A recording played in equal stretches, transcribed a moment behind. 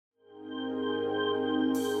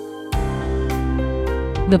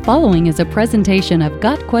The following is a presentation of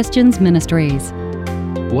Got Questions Ministries.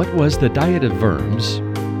 What was the Diet of Worms?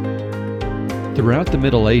 Throughout the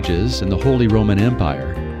Middle Ages and the Holy Roman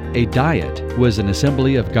Empire, a diet was an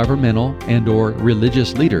assembly of governmental and/or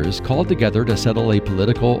religious leaders called together to settle a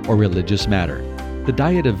political or religious matter. The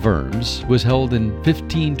Diet of Worms was held in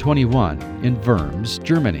 1521 in Worms,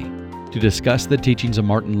 Germany, to discuss the teachings of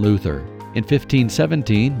Martin Luther. In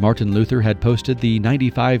 1517, Martin Luther had posted the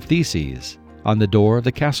 95 Theses on the door of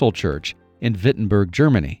the Castle Church in Wittenberg,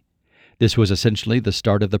 Germany. This was essentially the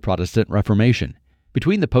start of the Protestant Reformation.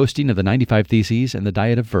 Between the posting of the 95 Theses and the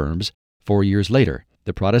Diet of Worms, 4 years later,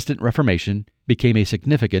 the Reformation became a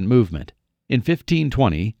significant movement. In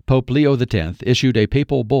 1520, Pope Leo X issued a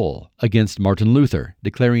papal bull against Martin Luther,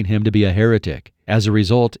 declaring him to be a heretic. As a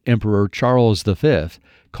result, Emperor Charles V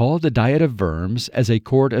called the Diet of Worms as a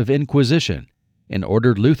court of inquisition and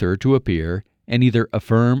ordered Luther to appear and either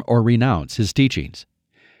affirm or renounce his teachings.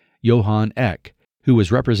 Johann Eck, who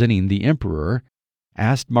was representing the emperor,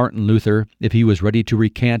 asked Martin Luther if he was ready to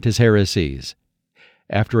recant his heresies.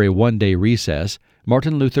 After a one-day recess,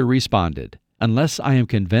 Martin Luther responded, "Unless I am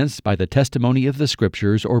convinced by the testimony of the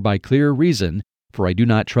Scriptures or by clear reason, for I do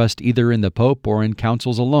not trust either in the Pope or in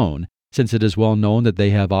councils alone, since it is well known that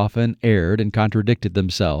they have often erred and contradicted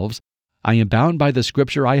themselves, I am bound by the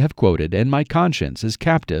Scripture I have quoted, and my conscience is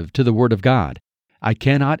captive to the Word of God. I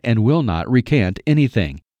cannot and will not recant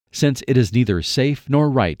anything, since it is neither safe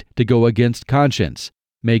nor right to go against conscience.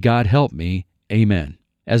 May God help me. Amen."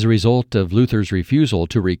 As a result of Luther's refusal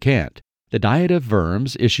to recant, the Diet of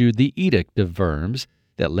Worms issued the Edict of Worms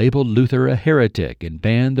that labeled Luther a heretic and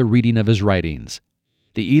banned the reading of his writings.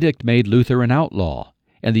 The edict made Luther an outlaw,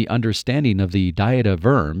 and the understanding of the Diet of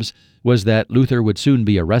Worms was that Luther would soon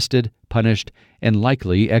be arrested, punished, and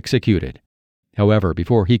likely executed. However,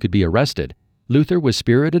 before he could be arrested, Luther was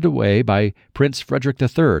spirited away by Prince Frederick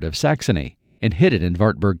III of Saxony and hidden in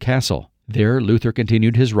Wartburg Castle. There, Luther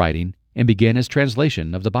continued his writing and began his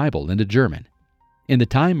translation of the Bible into German. In the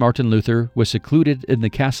time Martin Luther was secluded in the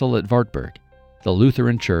castle at Wartburg, the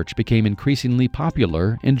Lutheran Church became increasingly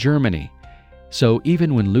popular in Germany. So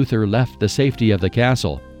even when Luther left the safety of the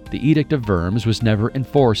castle, the Edict of Worms was never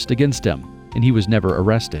enforced against him, and he was never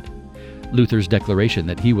arrested. Luther's declaration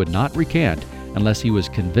that he would not recant unless he was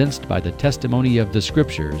convinced by the testimony of the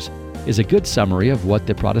Scriptures is a good summary of what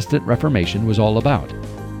the Protestant Reformation was all about,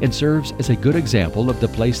 and serves as a good example of the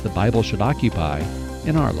place the Bible should occupy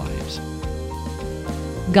in our lives.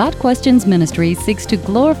 Got Questions Ministry seeks to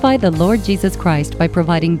glorify the Lord Jesus Christ by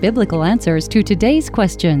providing biblical answers to today's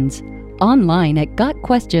questions. Online at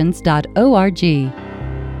gotquestions.org.